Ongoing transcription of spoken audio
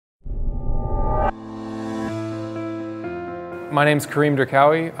My name is Karim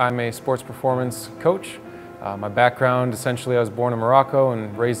Derqaoui. I'm a sports performance coach. My background, essentially, I was born in Morocco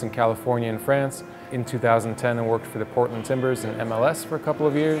and raised in California and France. In 2010, I worked for the Portland Timbers in MLS for a couple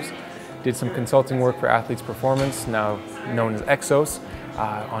of years. Did some consulting work for Athletes Performance, now known as Exos,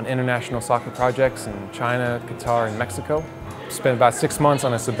 on international soccer projects in China, Qatar, and Mexico. Spent about 6 months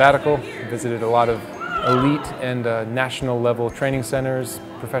on a sabbatical, visited a lot of elite and national level training centers,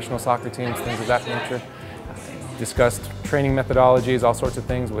 professional soccer teams, things of that nature. Discussed training methodologies, all sorts of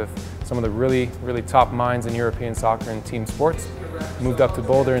things with some of the really top minds in European soccer and team sports. Moved up to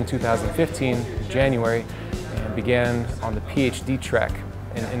Boulder in 2015, January, and began on the PhD track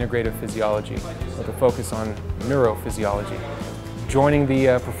in integrative physiology with a focus on neurophysiology. Joining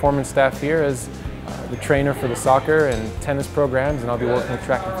the performance staff here as the trainer for the soccer and tennis programs, and I'll be working with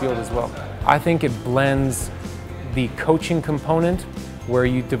track and field as well. I think it blends the coaching component, where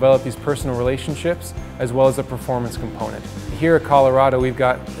you develop these personal relationships, as well as a performance component. Here at Colorado, we've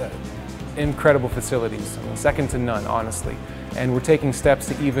got incredible facilities, second to none, honestly. And we're taking steps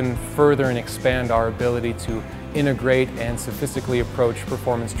to even further and expand our ability to integrate and sophisticatedly approach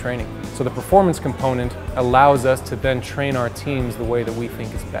performance training. So the performance component allows us to then train our teams the way that we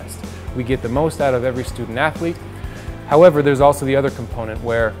think is best. We get the most out of every student athlete. However, there's also the other component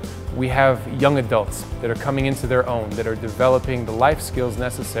where we have young adults that are coming into their own, that are developing the life skills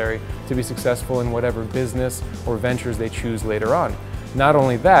necessary to be successful in whatever business or ventures they choose later on. Not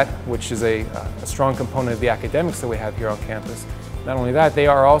only that, which is a strong component of the academics that we have here on campus, not only that, they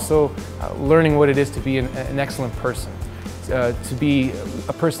are also learning what it is to be an excellent person, to be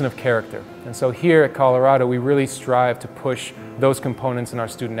a person of character. And so here at Colorado, we really strive to push those components in our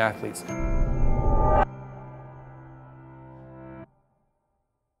student athletes.